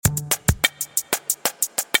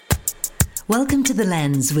Welcome to The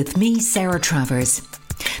Lens with me, Sarah Travers.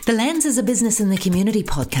 The Lens is a Business in the Community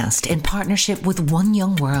podcast in partnership with One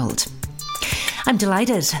Young World. I'm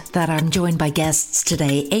delighted that I'm joined by guests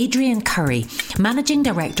today. Adrian Curry, Managing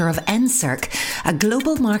Director of ENCIRC, a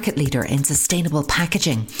global market leader in sustainable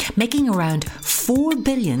packaging, making around 4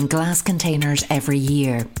 billion glass containers every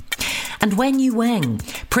year. And Wen-Yu Weng,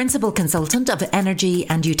 Principal Consultant of Energy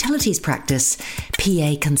and Utilities Practice,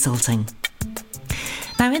 PA Consulting.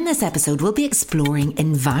 Now, in this episode, we'll be exploring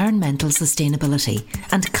environmental sustainability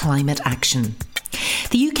and climate action.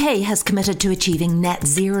 The UK has committed to achieving net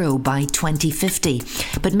zero by 2050,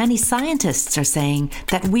 but many scientists are saying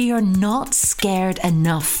that we are not scared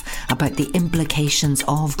enough about the implications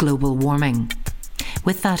of global warming.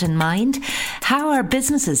 With that in mind, how are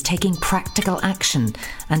businesses taking practical action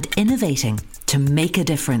and innovating to make a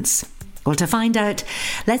difference? Well, to find out,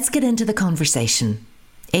 let's get into the conversation.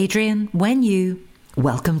 Adrian, Wen-Yu,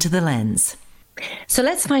 welcome to The Lens. So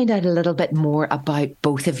let's find out a little bit more about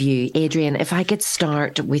both of you. Adrian, if I could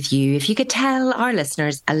start with you, if you could tell our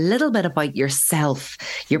listeners a little bit about yourself,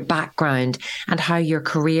 your background, and how your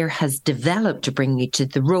career has developed to bring you to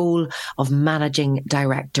the role of Managing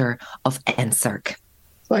Director of ENCIRC.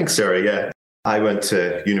 Thanks, Sarah. Yeah, I went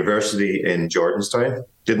to university in Jordanstown.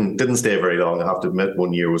 Didn't stay very long, I have to admit.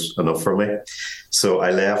 1 year was enough for me. So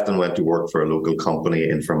I left and went to work for a local company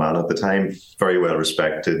in Fermanagh at the time. Very well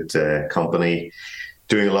respected company,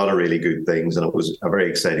 doing a lot of really good things. And it was a very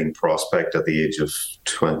exciting prospect at the age of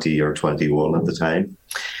 20 or 21 at the time.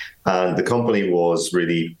 And the company was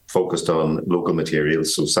really focused on local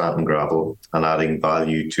materials, so sand and gravel, and adding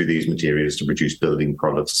value to these materials to produce building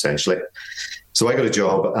products, essentially. So I got a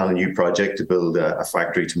job on a new project to build a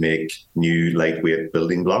factory to make new lightweight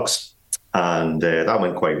building blocks. And that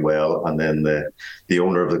went quite well. And then the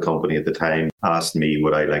owner of the company at the time asked me,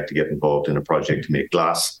 would I like to get involved in a project to make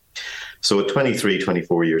glass? So at 23,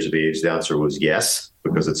 24 years of age, the answer was yes,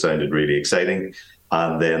 because it sounded really exciting.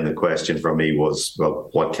 And then the question from me was, well,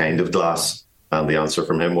 what kind of glass? And the answer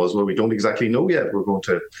from him was, well, we don't exactly know yet. We're going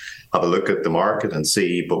to have a look at the market and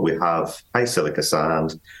see, but we have high silica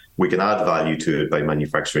sand. We can add value to it by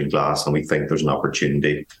manufacturing glass, and we think there's an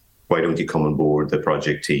opportunity. Why don't you come on board the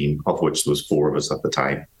project team, of which there was 4 of us at the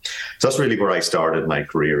time? So that's really where I started my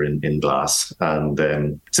career in glass.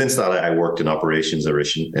 And since that, I worked in operations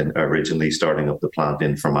originally, starting up the plant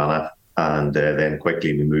in Fermanagh. And then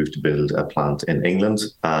quickly we moved to build a plant in England.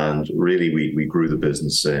 And really, we grew the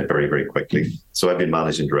business very, very quickly. So I've been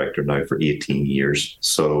managing director now for 18 years.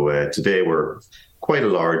 So today we're quite a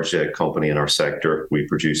large company in our sector. We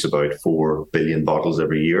produce about 4 billion bottles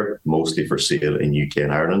every year, mostly for sale in UK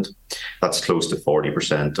and Ireland. That's close to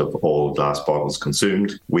 40% of all glass bottles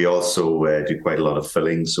consumed. We also do quite a lot of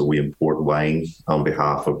filling, so we import wine on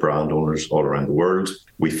behalf of brand owners all around the world.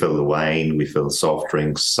 We fill the wine, we fill soft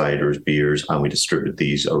drinks, ciders, beers, and we distribute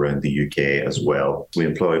these around the UK as well. We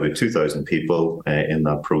employ about 2,000 people in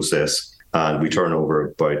that process. And we turn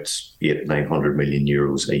over about 900 million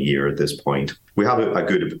euros a year at this point. We have a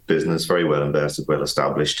good business, very well invested, well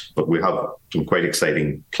established, but we have some quite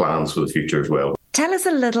exciting plans for the future as well. Tell us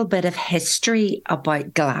a little bit of history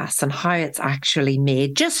about glass and how it's actually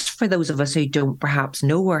made, just for those of us who don't perhaps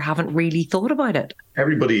know or haven't really thought about it.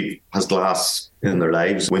 Everybody has glass in their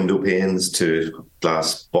lives, window panes to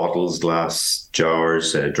glass bottles, glass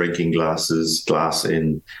jars, drinking glasses, glass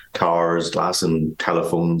in cars, glass in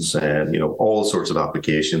telephones, all sorts of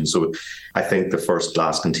applications. So I think the first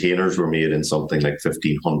glass containers were made in something like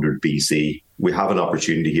 1500 BC. We have an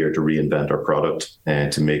opportunity here to reinvent our product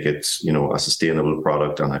and to make it, a sustainable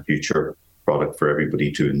product and a future product for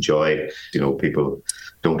everybody to enjoy. People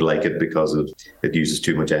don't like it because it uses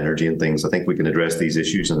too much energy and things. I think we can address these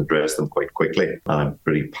issues and address them quite quickly. And I'm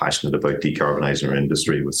pretty passionate about decarbonising our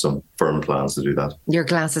industry with some firm plans to do that. Your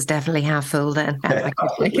glass is definitely half full then. I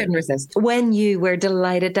couldn't resist. Wen-Yu, we're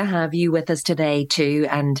delighted to have you with us today too.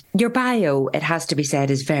 And your bio, it has to be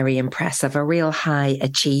said, is very impressive, a real high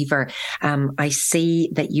achiever. I see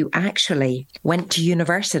that you actually went to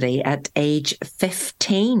university at age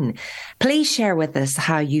 15. Please share with us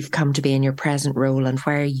how you've come to be in your present role and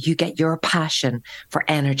where you get your passion for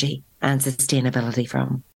energy and sustainability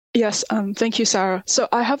from. Yes, thank you, Sarah. So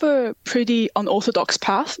I have a pretty unorthodox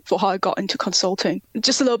path for how I got into consulting.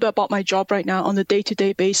 Just a little bit about my job right now. On a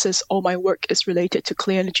day-to-day basis, all my work is related to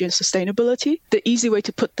clean energy and sustainability. The easy way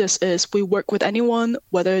to put this is we work with anyone,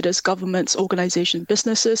 whether it is governments, organizations,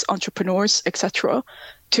 businesses, entrepreneurs, etc.,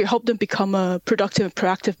 to help them become a productive and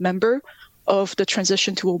proactive member of the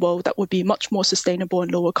transition to a world that would be much more sustainable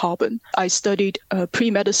and lower carbon. I studied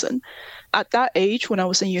pre-medicine. At that age, when I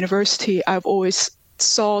was in university, I've always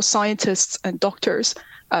saw scientists and doctors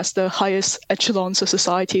as the highest echelons of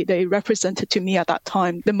society. They represented to me at that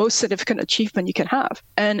time the most significant achievement you can have.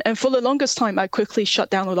 And for the longest time, I quickly shut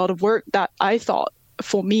down a lot of work that I thought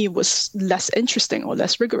for me was less interesting or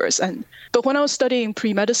less rigorous. But when I was studying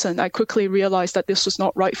pre-medicine, I quickly realized that this was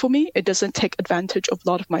not right for me. It doesn't take advantage of a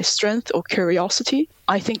lot of my strength or curiosity.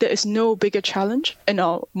 I think there is no bigger challenge in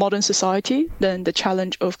our modern society than the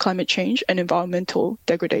challenge of climate change and environmental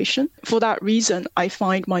degradation. For that reason, I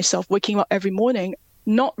find myself waking up every morning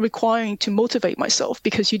not requiring to motivate myself,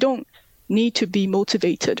 because you don't need to be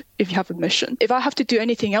motivated if you have a mission. If I have to do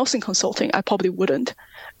anything else in consulting, I probably wouldn't.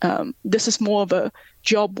 This is more of a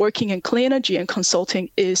job working in clean energy, and consulting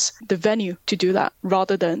is the venue to do that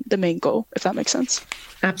rather than the main goal, if that makes sense.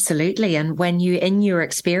 Absolutely. And when you, in your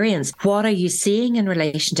experience, what are you seeing in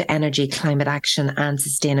relation to energy, climate action and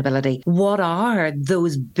sustainability? What are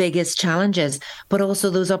those biggest challenges, but also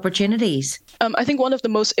those opportunities? I think one of the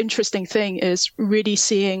most interesting thing is really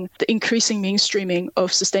seeing the increasing mainstreaming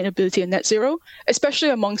of sustainability and net zero, especially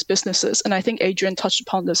amongst businesses. And I think Adrian touched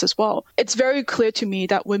upon this as well. It's very clear to me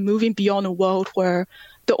that we're moving beyond a world where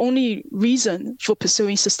the only reason for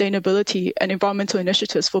pursuing sustainability and environmental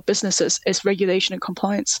initiatives for businesses is regulation and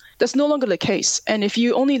compliance. That's no longer the case. And if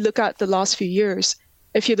you only look at the last few years,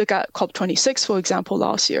 if you look at COP26, for example,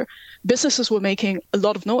 last year, businesses were making a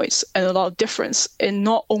lot of noise and a lot of difference in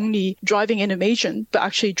not only driving innovation, but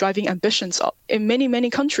actually driving ambitions up. In many, many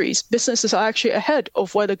countries, businesses are actually ahead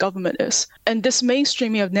of where the government is. And this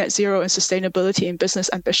mainstreaming of net zero and sustainability in business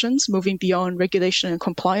ambitions, moving beyond regulation and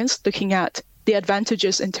compliance, looking at the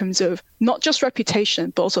advantages in terms of not just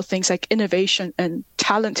reputation, but also things like innovation and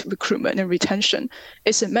talent recruitment and retention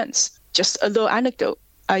is immense. Just a little anecdote.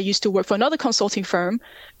 I used to work for another consulting firm,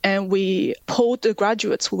 and we polled the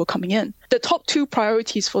graduates who were coming in. The top two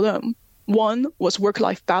priorities for them, one was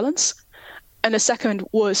work-life balance, and the second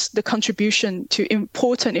was the contribution to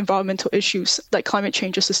important environmental issues like climate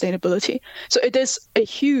change and sustainability. So it is a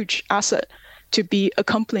huge asset to be a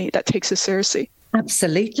company that takes it seriously.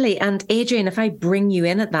 Absolutely. And Adrian, if I bring you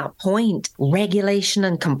in at that point, regulation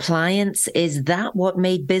and compliance, is that what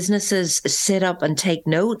made businesses sit up and take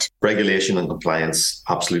note? Regulation and compliance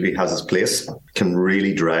absolutely has its place, can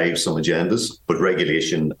really drive some agendas, but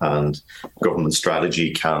regulation and government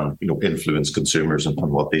strategy can, influence consumers and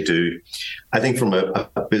what they do. I think from a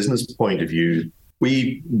business point of view,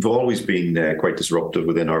 we've always been quite disruptive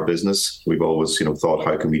within our business. We've always, thought,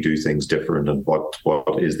 how can we do things different, and what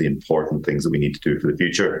is the important things that we need to do for the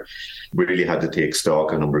future? We really had to take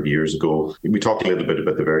stock a number of years ago. We talked a little bit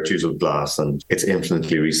about the virtues of glass, and it's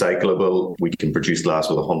infinitely recyclable. We can produce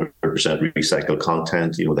glass with 100% recycled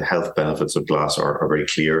content. The health benefits of glass are very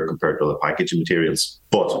clear compared to other packaging materials,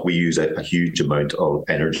 but we use a huge amount of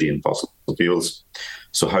energy and fossil fuels.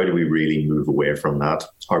 So how do we really move away from that?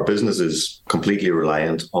 Our business is completely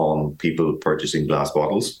reliant on people purchasing glass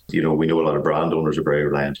bottles. We know a lot of brand owners are very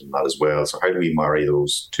reliant on that as well. So how do we marry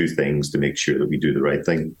those two things to make sure that we do the right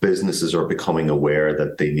thing? Businesses are becoming aware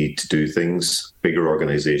that they need to do things. Bigger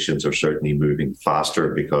organizations are certainly moving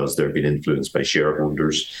faster because they're being influenced by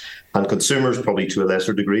shareholders. And consumers, probably to a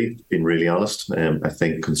lesser degree, being really honest. I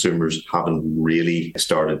think consumers haven't really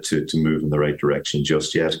started to move in the right direction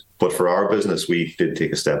just yet. But for our business, we did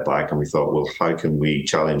take a step back and we thought, well, how can we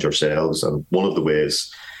challenge ourselves? And one of the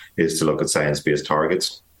ways is to look at science-based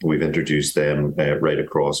targets. We've introduced them right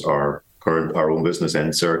across our own business,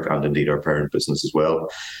 ENCIRC, and indeed our parent business as well.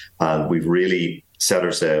 And we've really set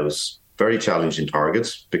ourselves very challenging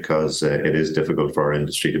targets because it is difficult for our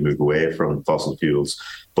industry to move away from fossil fuels.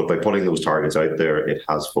 But by putting those targets out there, it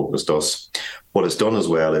has focused us. What it's done as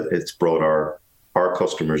well, it's brought our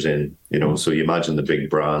customers in, so you imagine the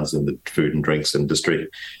big brands in the food and drinks industry.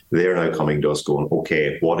 They're now coming to us going,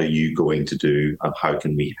 okay, what are you going to do and how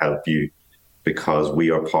can we help you? Because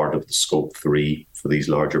we are part of the scope 3 for these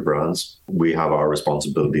larger brands. We have our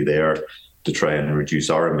responsibility there to try and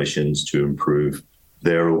reduce our emissions, to improve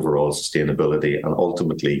their overall sustainability, and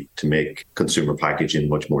ultimately to make consumer packaging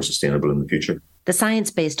much more sustainable in the future. The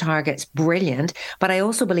science-based target's brilliant, but I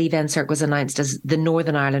also believe ENCIRC was announced as the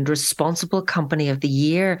Northern Ireland Responsible Company of the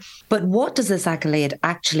Year. But what does this accolade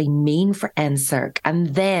actually mean for ENCIRC?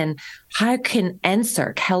 And then how can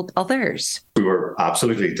ENCIRC help others? We were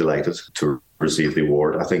absolutely delighted to receive the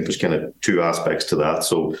award. I think there's kind of two aspects to that.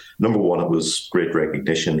 So number one, it was great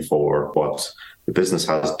recognition for what the business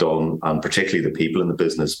has done, and particularly the people in the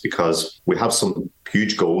business, because we have some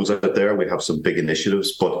huge goals out there. We have some big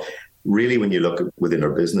initiatives, but really, when you look at within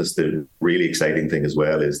our business, the really exciting thing as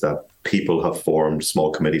well is that people have formed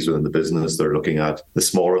small committees within the business. They're looking at the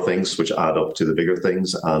smaller things which add up to the bigger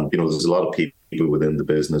things. And, there's a lot of people within the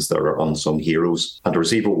business that are unsung heroes. And to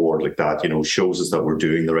receive an award like that, shows us that we're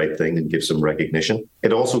doing the right thing and gives some recognition.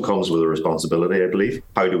 It also comes with a responsibility, I believe.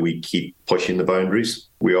 How do we keep pushing the boundaries?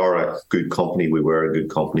 We are a good company. We were a good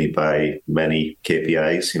company by many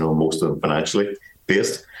KPIs, most of them financially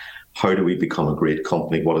based. How do we become a great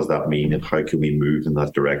company? What does that mean? And how can we move in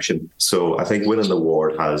that direction? So I think winning the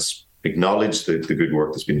award has acknowledged the good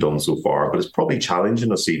work that's been done so far, but it's probably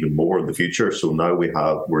challenging us even more in the future. So now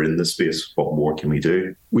we're in this space. What more can we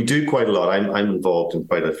do? We do quite a lot. I'm involved in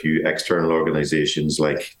quite a few external organisations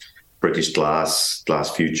like British Glass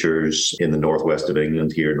Futures in the northwest of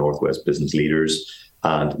England here, Northwest Business Leaders,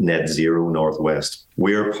 and Net Zero Northwest.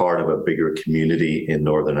 We're part of a bigger community in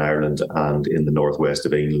Northern Ireland and in the northwest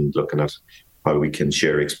of England, looking at how we can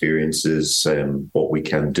share experiences, what we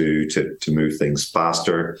can do to move things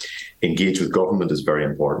faster. Engage with government is very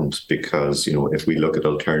important because, if we look at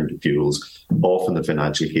alternative fuels, often the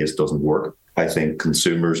financial case doesn't work. I think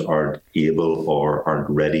consumers aren't able or aren't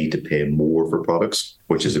ready to pay more for products,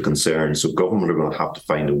 which is a concern. So government are going to have to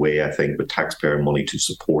find a way, I think, with taxpayer money to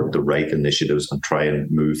support the right initiatives and try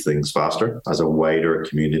and move things faster. As a wider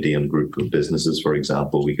community and group of businesses, for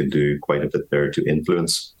example, we can do quite a bit there to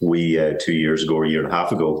influence. We, 2 years ago, or a year and a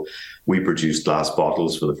half ago, we produced glass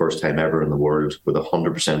bottles for the first time ever in the world with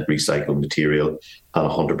 100% recycled material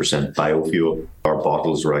and 100% biofuel. Our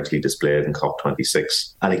bottles were actually displayed in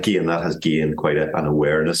COP26. And again, that has gained quite an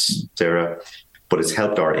awareness, Sarah. But it's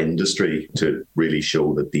helped our industry to really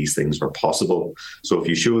show that these things are possible. So if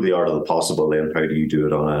you show the art of the possible, then how do you do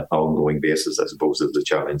it on an ongoing basis, I suppose, is the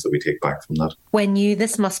challenge that we take back from that.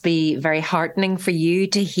 This must be very heartening for you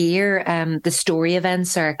to hear the story of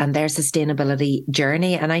ENCIRC and their sustainability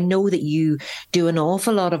journey. And I know that you do an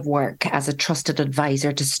awful lot of work as a trusted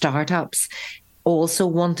advisor to startups, also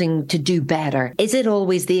wanting to do better. Is it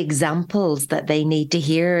always the examples that they need to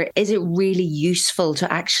hear? Is it really useful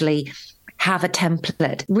to actually have a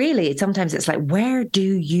template? Really, sometimes it's like, where do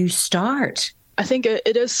you start? I think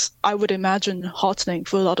it is, I would imagine, heartening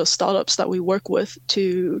for a lot of startups that we work with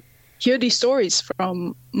to hear these stories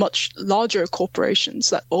from much larger corporations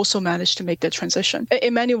that also manage to make the transition.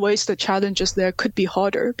 In many ways, the challenges there could be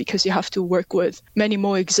harder because you have to work with many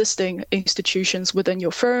more existing institutions within your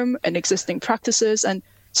firm and existing practices. And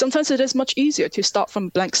sometimes it is much easier to start from a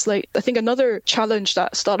blank slate. I think another challenge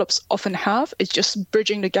that startups often have is just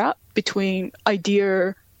bridging the gap between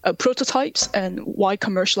idea prototypes and wide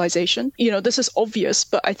commercialization. This is obvious,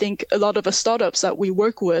 but I think a lot of the startups that we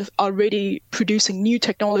work with are already producing new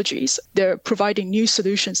technologies. They're providing new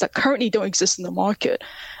solutions that currently don't exist in the market.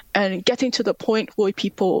 And getting to the point where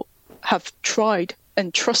people have tried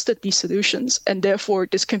and trusted these solutions, and therefore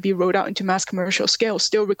this can be rolled out into mass commercial scale,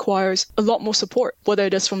 still requires a lot more support, whether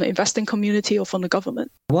it is from the investing community or from the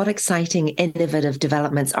government. What exciting innovative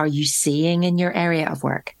developments are you seeing in your area of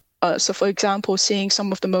work? So, for example, seeing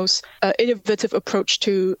some of the most innovative approach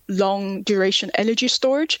to long duration energy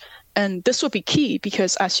storage. And this will be key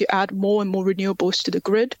because as you add more and more renewables to the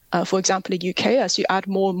grid, for example, in the UK, as you add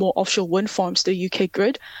more and more offshore wind farms to the UK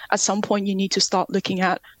grid, at some point you need to start looking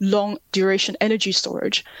at long duration energy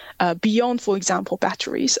storage beyond, for example,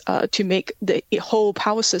 batteries to make the whole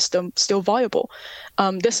power system still viable.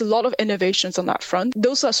 There's a lot of innovations on that front.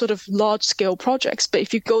 Those are sort of large scale projects. But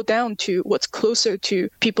if you go down to what's closer to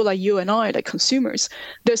people like you and I, like consumers,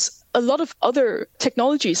 there's a lot of other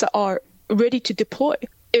technologies that are ready to deploy.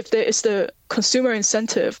 If there is the consumer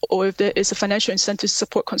incentive or if there is a financial incentive to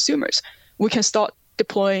support consumers, we can start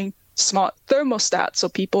deploying smart thermostats so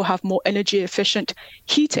people have more energy efficient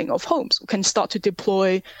heating of homes. We can start to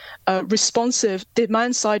deploy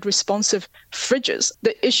demand-side responsive fridges.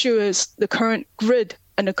 The issue is the current grid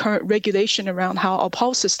and the current regulation around how our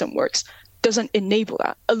power system works doesn't enable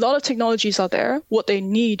that. A lot of technologies are there. What they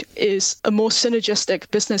need is a more synergistic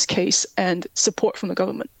business case and support from the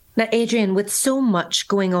government. Now, Adrian, with so much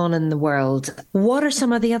going on in the world, what are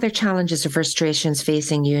some of the other challenges or frustrations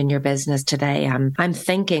facing you in your business today? I'm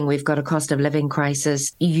thinking we've got a cost of living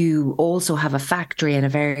crisis. You also have a factory in a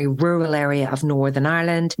very rural area of Northern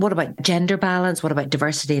Ireland. What about gender balance? What about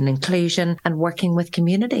diversity and inclusion and working with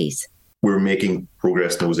communities? We're making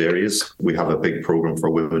progress in those areas. We have a big program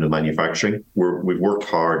for women in manufacturing. We've worked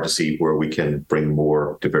hard to see where we can bring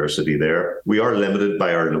more diversity there. We are limited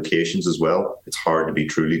by our locations as well. It's hard to be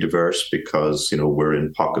truly diverse because, we're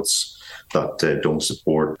in pockets that don't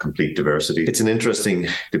support complete diversity. It's an interesting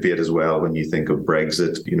debate as well when you think of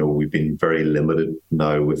Brexit. We've been very limited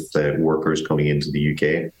now with workers coming into the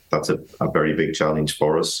UK. That's a very big challenge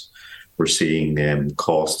for us. We're seeing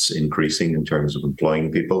costs increasing in terms of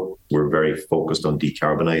employing people. We're very focused on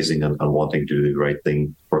decarbonising and wanting to do the right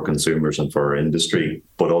thing for consumers and for our industry.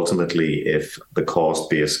 But ultimately, if the cost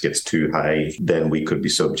base gets too high, then we could be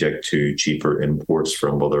subject to cheaper imports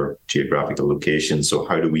from other geographical locations. So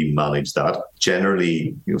how do we manage that?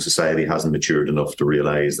 Generally, society hasn't matured enough to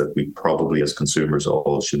realise that we probably, as consumers,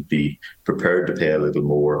 all should be prepared to pay a little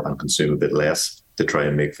more and consume a bit less to try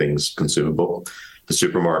and make things consumable. The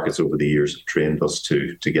supermarkets over the years have trained us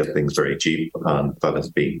to get things very cheap, and that has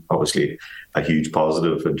been obviously a huge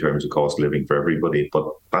positive in terms of cost of living for everybody, but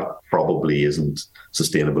that probably isn't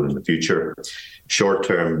sustainable in the future.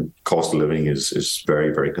 Short-term cost of living is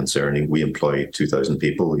very, very concerning. We employ 2,000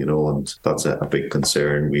 people, and that's a big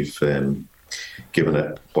concern. We've given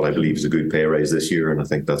it what I believe is a good pay rise this year, and I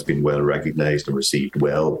think that's been well recognised and received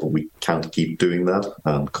well, but we can't keep doing that,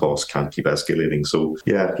 and costs can't keep escalating. So,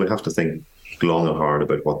 yeah, we have to think long and hard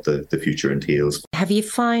about what the future entails. Have you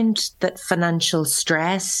found that financial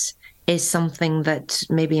stress is something that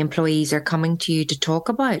maybe employees are coming to you to talk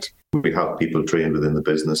about? We have people trained within the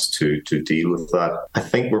business to deal with that. I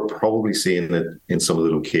think we're probably seeing it in some of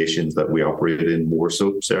the locations that we operate in more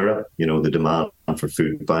so, Sarah. The demand for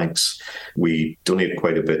food banks. We donate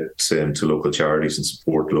quite a bit to local charities and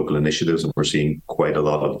support local initiatives, and we're seeing quite a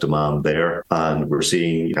lot of demand there. And we're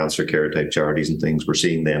seeing cancer care type charities and things. We're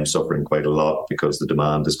seeing them suffering quite a lot because the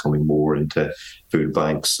demand is coming more into food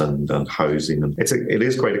banks and housing. And it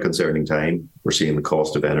is quite a concerning time. We're seeing the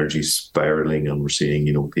cost of energy spiralling, and we're seeing,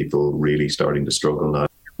 people really starting to struggle now.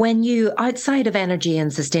 When you, outside of energy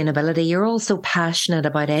and sustainability, you're also passionate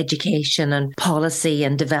about education and policy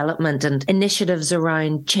and development and initiatives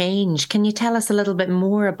around change. Can you tell us a little bit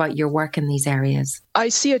more about your work in these areas? I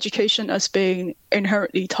see education as being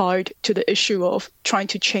inherently tied to the issue of trying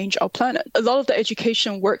to change our planet. A lot of the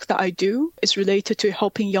education work that I do is related to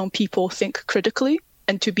helping young people think critically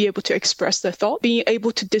and to be able to express their thought, being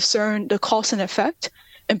able to discern the cause and effect,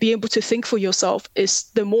 and be able to think for yourself is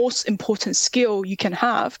the most important skill you can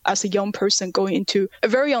have as a young person going into a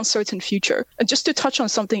very uncertain future. And just to touch on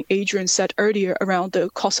something Adrian said earlier around the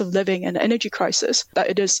cost of living and the energy crisis, that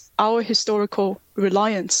it is our historical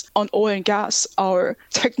reliance on oil and gas, our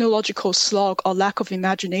technological slog, our lack of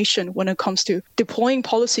imagination when it comes to deploying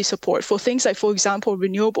policy support for things like, for example,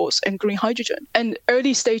 renewables and green hydrogen, and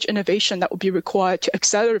early stage innovation that would be required to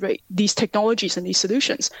accelerate these technologies and these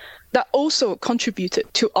solutions. That also contributed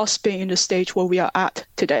to us being in the stage where we are at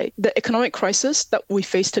today. The economic crisis that we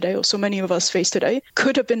face today, or so many of us face today,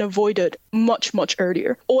 could have been avoided much, much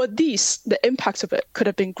earlier, or at least the impact of it could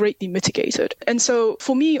have been greatly mitigated. And so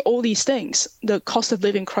for me, all these things, the cost of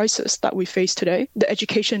living crisis that we face today, the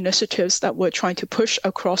education initiatives that we're trying to push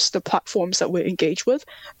across the platforms that we're engaged with,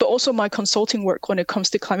 but also my consulting work when it comes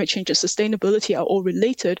to climate change and sustainability are all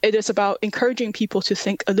related. It is about encouraging people to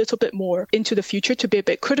think a little bit more into the future, to be a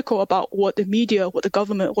bit critical about what the media, what the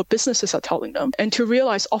government, what businesses are telling them, and to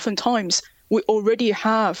realize oftentimes we already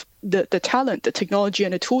have the talent, the technology,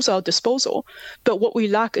 and the tools at our disposal. But what we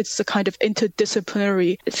lack is the kind of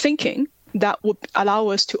interdisciplinary thinking that would allow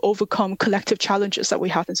us to overcome collective challenges that we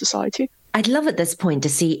have in society. I'd love at this point to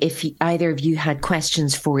see if either of you had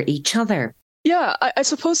questions for each other. Yeah, I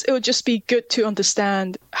suppose it would just be good to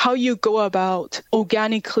understand how you go about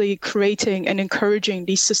organically creating and encouraging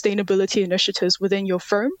these sustainability initiatives within your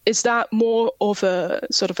firm. Is that more of a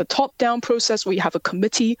sort of a top-down process where you have a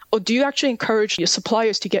committee, or do you actually encourage your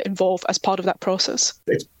suppliers to get involved as part of that process?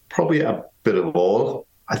 It's probably a bit of all.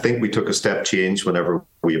 I think we took a step change whenever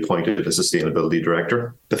we appointed a sustainability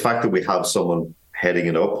director. The fact that we have someone heading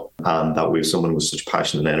it up and that we have someone with such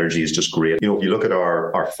passion and energy is just great. If you look at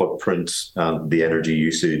our footprint and the energy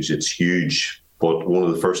usage, it's huge. But one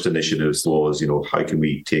of the first initiatives was, how can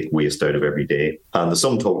we take waste out of every day? And the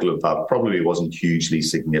sum total of that probably wasn't hugely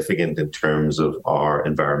significant in terms of our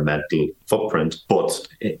environmental footprint, but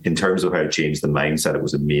in terms of how it changed the mindset, it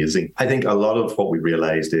was amazing. I think a lot of what we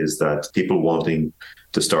realized is that people wanting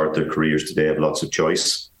to start their careers today have lots of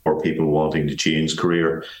choice, or people wanting to change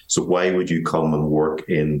career. So why would you come and work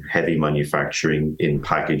in heavy manufacturing, in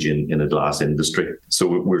packaging, in a glass industry? So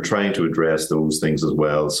we're trying to address those things as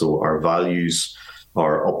well. So our values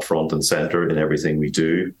are up front and centre in everything we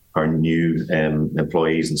do. Our new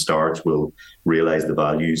employees and starts will realise the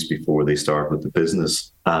values before they start with the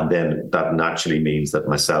business. And then that naturally means that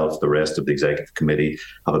myself, the rest of the executive committee,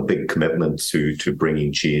 have a big commitment to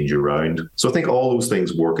bringing change around. So I think all those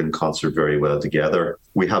things work in concert very well together.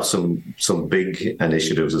 We have some big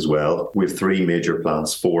initiatives as well. We have 3 major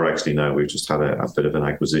plants, 4 actually now. We've just had a bit of an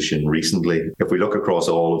acquisition recently. If we look across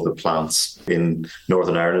all of the plants in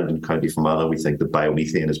Northern Ireland and County Fermanagh, we think that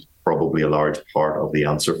biomethane is probably a large part of the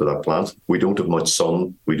answer for that plant. We don't have much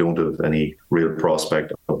sun. We don't have any real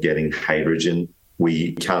prospect of getting hydrogen.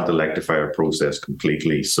 We can't electrify our process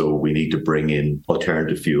completely, so we need to bring in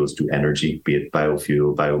alternative fuels to energy, be it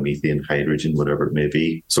biofuel, biomethane, hydrogen, whatever it may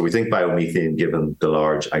be. So we think biomethane, given the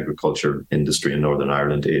large agriculture industry in Northern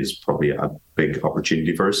Ireland, is probably a big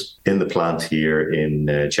opportunity for us. In the plant here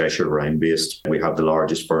in Cheshire, where I'm based, we have the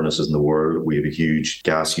largest furnaces in the world. We have a huge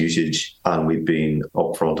gas usage, and we've been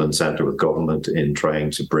up front and centre with government in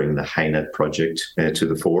trying to bring the HyNet project to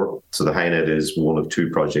the fore. So the HyNet is one of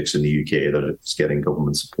 2 projects in the UK that is getting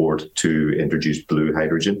government support to introduce blue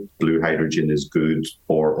hydrogen. Blue hydrogen is good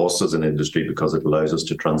for us as an industry because it allows us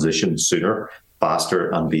to transition sooner, faster,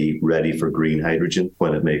 and be ready for green hydrogen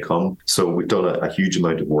when it may come. So we've done a huge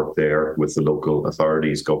amount of work there with the local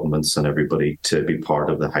authorities, governments, and everybody to be part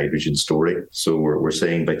of the hydrogen story. So we're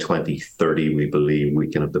saying by 2030, we believe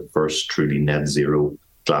we can have the first truly net zero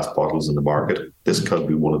glass bottles in the market. This could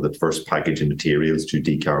be one of the first packaging materials to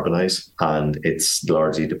decarbonise, and it's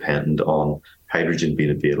largely dependent on hydrogen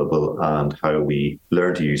being available and how we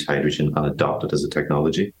learn to use hydrogen and adopt it as a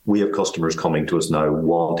technology. We have customers coming to us now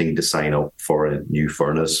wanting to sign up for a new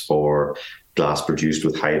furnace for glass produced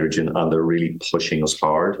with hydrogen, and they're really pushing us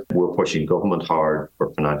hard. We're pushing government hard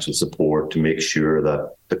for financial support to make sure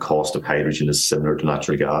that the cost of hydrogen is similar to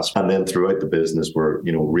natural gas. And then throughout the business, we're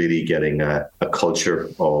really getting a culture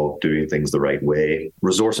of doing things the right way.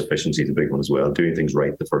 Resource efficiency is a big one as well, doing things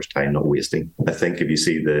right the first time, not wasting. I think if you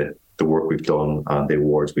see the work we've done and the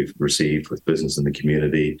awards we've received with business in the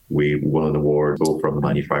community, we won an award both from the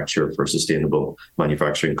manufacturer for a sustainable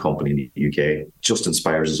manufacturing company in the UK. Just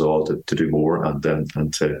inspires us all to do more and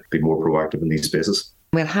to be more proactive in these spaces.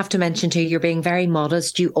 We'll have to mention too, you're being very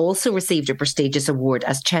modest. You also received a prestigious award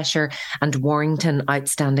as Cheshire and Warrington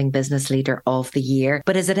Outstanding Business Leader of the Year.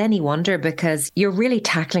 But is it any wonder, because you're really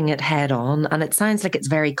tackling it head on, and it sounds like it's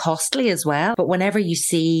very costly as well. But whenever you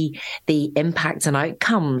see the impacts and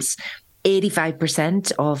outcomes,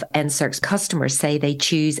 85% of ENCIRC's customers say they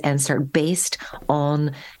choose ENCIRC based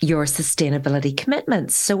on your sustainability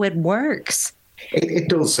commitments. So it works. It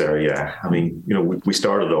does, Sarah, yeah. I mean, we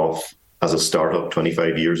started off as a startup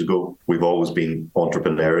 25 years ago. We've always been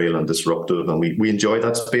entrepreneurial and disruptive, and we enjoy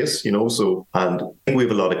that space, so, and I think we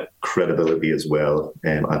have a lot of credibility as well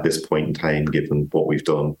at this point in time, given what we've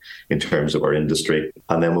done in terms of our industry.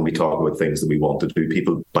 And then when we talk about things that we want to do,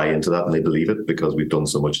 people buy into that and they believe it because we've done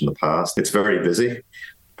so much in the past. It's very busy,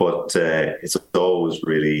 but it's always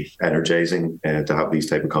really energizing to have these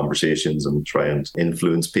type of conversations and try and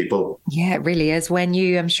influence people. Yeah, it really is.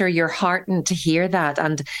 I'm sure you're heartened to hear that.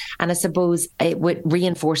 And I suppose it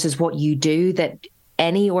reinforces what you do, that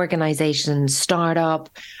any organisation, startup,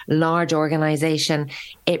 large organisation,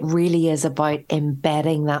 it really is about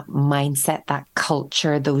embedding that mindset, that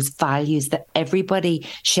culture, those values, that everybody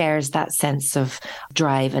shares that sense of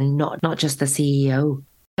drive and not just the CEO.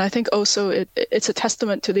 I think also it's a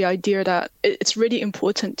testament to the idea that it's really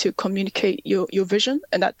important to communicate your vision,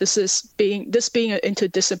 and that this being an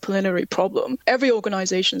interdisciplinary problem. Every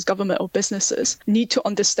organizations, government or businesses need to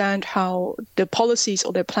understand how the policies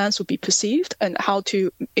or their plans will be perceived and how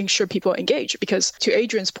to ensure people are engaged. Because to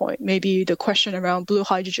Adrian's point, maybe the question around blue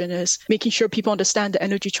hydrogen is making sure people understand the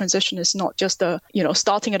energy transition is not just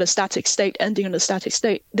starting at a static state, ending in a static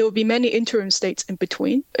state. There will be many interim states in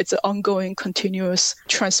between. It's an ongoing, continuous,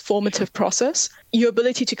 transformative process. Your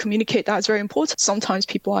ability to communicate that is very important. Sometimes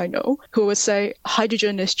people I know who will say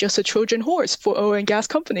hydrogen is just a Trojan horse for oil and gas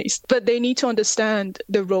companies, but they need to understand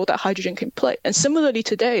the role that hydrogen can play. And similarly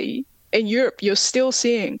today, in Europe, you're still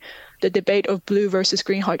seeing the debate of blue versus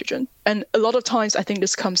green hydrogen. And a lot of times, I think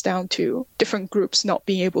this comes down to different groups not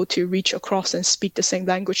being able to reach across and speak the same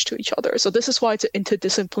language to each other. So this is why it's an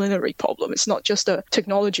interdisciplinary problem. It's not just a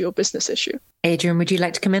technology or business issue. Adrian, would you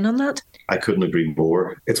like to come in on that? I couldn't agree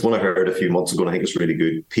more. It's one I heard a few months ago, and I think it's really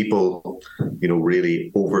good. People,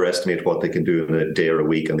 really overestimate what they can do in a day or a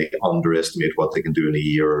week, and they underestimate what they can do in a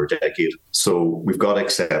year or a decade. So we've got to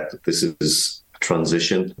accept that this is a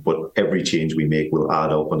transition, but every change we make will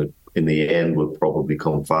add up, and in the end will probably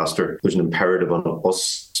come faster. There's an imperative on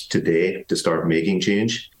us today to start making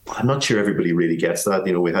change. But I'm not sure everybody really gets that.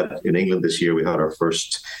 We had in England this year, we had our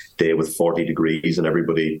first day with 40 degrees, and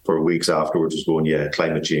everybody for weeks afterwards was going, yeah,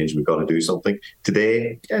 climate change, we've got to do something.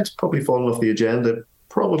 Today, it's probably fallen off the agenda.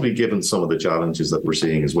 probably given some of the challenges that we're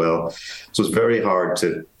seeing as well. So it's very hard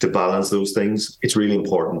to balance those things. It's really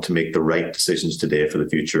important to make the right decisions today for the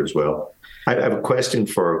future as well. I have a question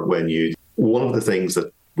for one of the things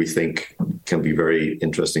that we think can be very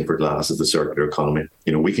interesting for glass is the circular economy.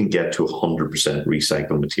 We can get to 100%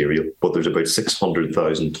 recycled material, but there's about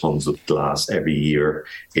 600,000 tonnes of glass every year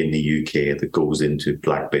in the UK that goes into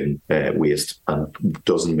black bin waste and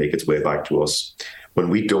doesn't make its way back to us. When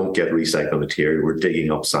we don't get recycled material, we're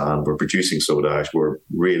digging up sand, we're producing soda ash, we're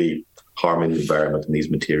really harming the environment in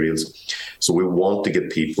these materials. So we want to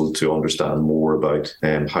get people to understand more about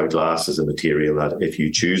how glass is a material that if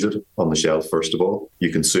you choose it on the shelf, first of all,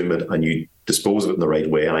 you consume it and you dispose of it in the right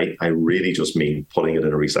way. And I really just mean putting it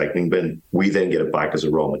in a recycling bin. We then get it back as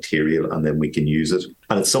a raw material and then we can use it.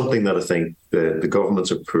 And it's something that I think the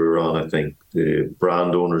governments are poor on. I think the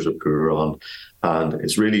brand owners are poor on. And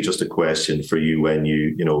it's really just a question for you when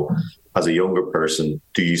as a younger person,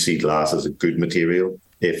 do you see glass as a good material?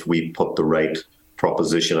 If we put the right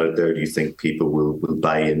proposition out there, do you think people will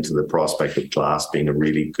buy into the prospect of glass being a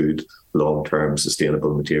really good, long-term,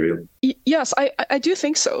 sustainable material? Yes, I do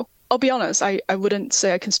think so. I'll be honest, I wouldn't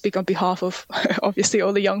say I can speak on behalf of, obviously,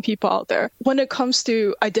 all the young people out there. When it comes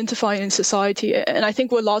to identifying in society, and I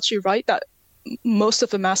think we're largely right that most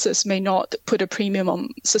of the masses may not put a premium on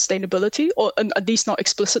sustainability, or at least not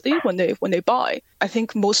explicitly when they buy. I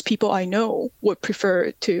think most people I know would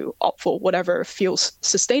prefer to opt for whatever feels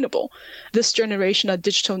sustainable. This generation of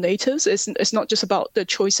digital natives is not just about the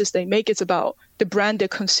choices they make, it's about the brand they're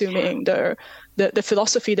consuming, the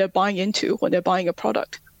philosophy they're buying into when they're buying a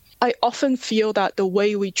product. I often feel that the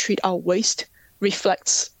way we treat our waste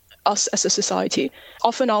reflects us as a society.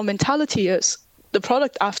 Often our mentality is, the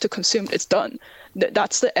product after consumed, it's done.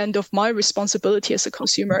 That's the end of my responsibility as a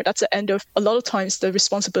consumer. That's the end of, a lot of times, the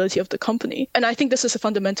responsibility of the company. And I think this is a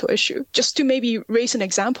fundamental issue. Just to maybe raise an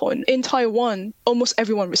example, in Taiwan, almost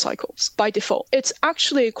everyone recycles by default. It's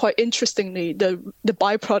actually quite interestingly the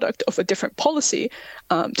byproduct of a different policy.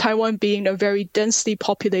 Taiwan being a very densely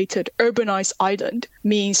populated, urbanized island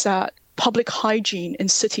means that public hygiene in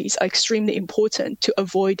cities are extremely important to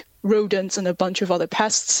avoid rodents and a bunch of other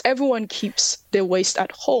pests. Everyone keeps their waste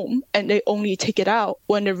at home and they only take it out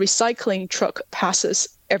when a recycling truck passes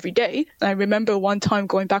every day. And I remember one time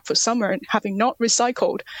going back for summer and having not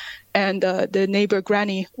recycled, and the neighbor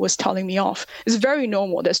granny was telling me off. It's very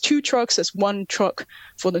normal. There's 2 trucks. There's 1 truck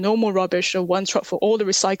for the normal rubbish or 1 truck for all the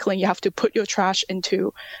recycling. You have to put your trash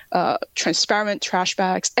into transparent trash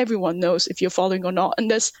bags. Everyone knows if you're following or not. And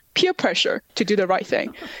there's peer pressure to do the right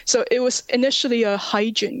thing. So it was initially a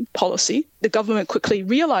hygiene policy. The government quickly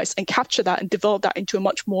realized and captured that and developed that into a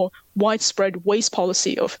much more widespread waste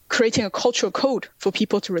policy of creating a cultural code for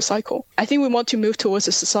people to recycle. I think we want to move towards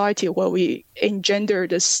a society where we engender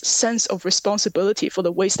this sense of responsibility for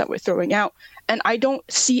the waste that we're throwing out. And I don't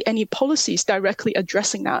see any policies directly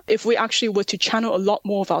addressing that. If we actually were to channel a lot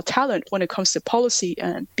more of our talent when it comes to policy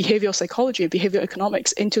and behavioral psychology and behavioral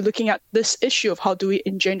economics into looking at this issue of how do we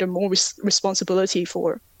engender more responsibility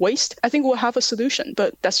for waste, I think we'll have a solution,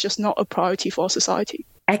 but that's just not a priority for our society.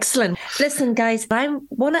 Excellent. Listen, guys, I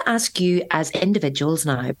want to ask you as individuals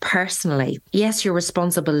now, personally, yes, you're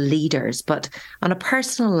responsible leaders, but on a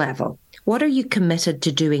personal level, what are you committed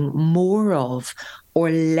to doing more of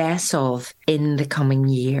or less of in the coming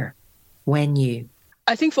year?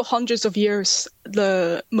 I think for hundreds of years,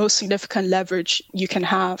 the most significant leverage you can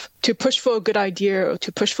have to push for a good idea or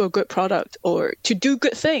to push for a good product or to do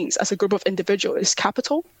good things as a group of individuals is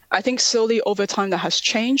capital. I think slowly over time that has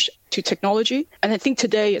changed to technology. And I think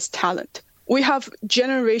today it's talent. We have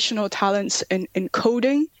generational talents in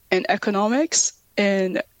coding and economics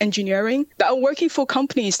and engineering that are working for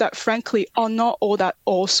companies that frankly are not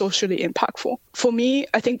all socially impactful. For me,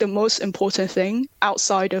 I think the most important thing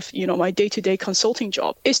outside of, my day-to-day consulting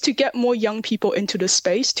job is to get more young people into the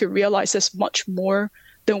space to realize there's much more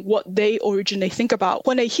than what they originally think about.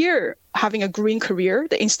 When they hear having a green career,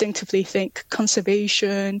 they instinctively think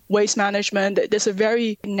conservation, waste management. There's a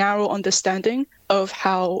very narrow understanding of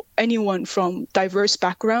how anyone from diverse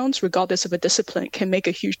backgrounds, regardless of a discipline, can make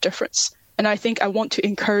a huge difference. And I think I want to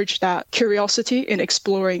encourage that curiosity in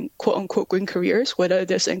exploring quote unquote green careers, whether it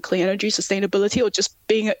is in clean energy, sustainability, or just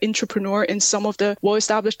being an entrepreneur in some of the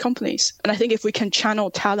well-established companies. And I think if we can channel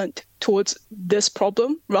talent towards this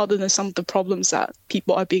problem rather than some of the problems that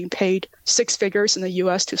people are being paid 6 figures in the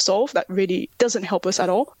US to solve, that really doesn't help us at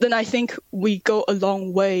all, then I think we go a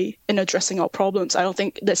long way in addressing our problems. I don't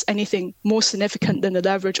think there's anything more significant than the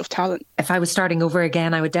leverage of talent. If I was starting over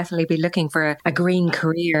again, I would definitely be looking for a green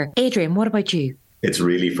career. Adrian, what about you? it's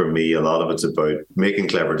really, for me, a lot of it's about making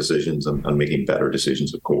clever decisions and making better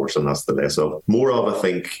decisions, of course, and that's the less of. More of, I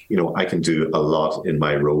think, I can do a lot in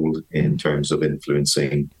my role in terms of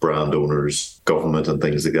influencing brand owners, government and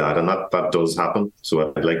things like that, and that does happen.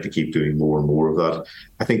 So I'd like to keep doing more and more of that.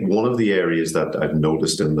 I think one of the areas that I've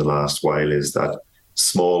noticed in the last while is that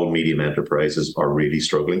small, medium enterprises are really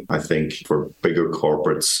struggling. I think for bigger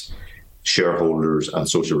corporates, shareholders and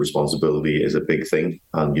social responsibility is a big thing.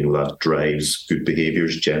 And, that drives good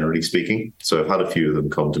behaviours, generally speaking. So I've had a few of them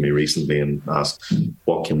come to me recently and ask,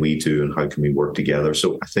 what can we do and how can we work together?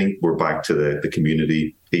 So I think we're back to the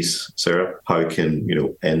community piece, Sarah. How can,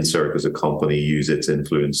 ENCIRC as a company use its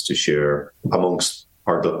influence to share amongst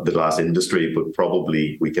the glass industry, but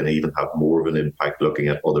probably we can even have more of an impact looking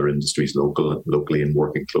at other industries locally and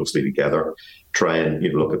working closely together. Try and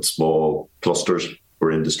look at small clusters where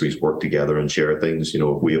industries work together and share things.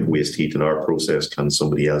 If we have waste heat in our process, can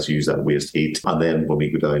somebody else use that waste heat? And then when we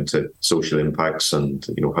go down to social impacts and,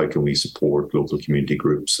 how can we support local community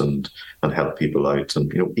groups and help people out?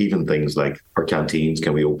 And, even things like our canteens,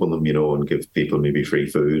 can we open them, and give people maybe free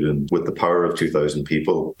food? And with the power of 2,000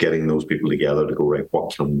 people, getting those people together to go, right,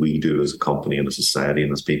 what can we do as a company and a society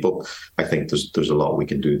and as people? I think there's a lot we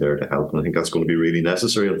can do there to help. And I think that's going to be really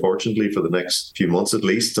necessary, unfortunately, for the next few months at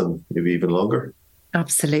least, and maybe even longer.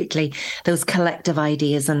 Absolutely. Those collective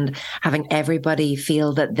ideas and having everybody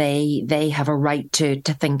feel that they have a right to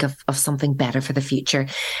think of something better for the future.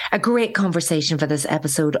 A great conversation for this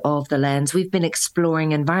episode of The Lens. We've been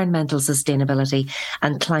exploring environmental sustainability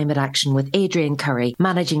and climate action with Adrian Curry,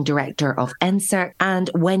 Managing Director of ENCIRC, and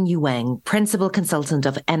Wen Yuweng, Principal Consultant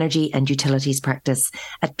of Energy and Utilities Practice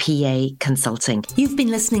at PA Consulting. You've been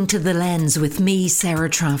listening to The Lens with me, Sarah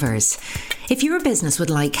Travers. If your business would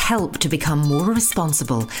like help to become more responsible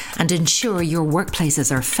and ensure your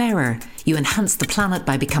workplaces are fairer, you enhance the planet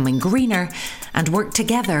by becoming greener and work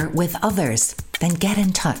together with others, then get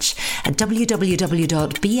in touch at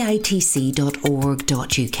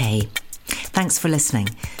www.bitc.org.uk. Thanks for listening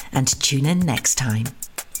and tune in next time.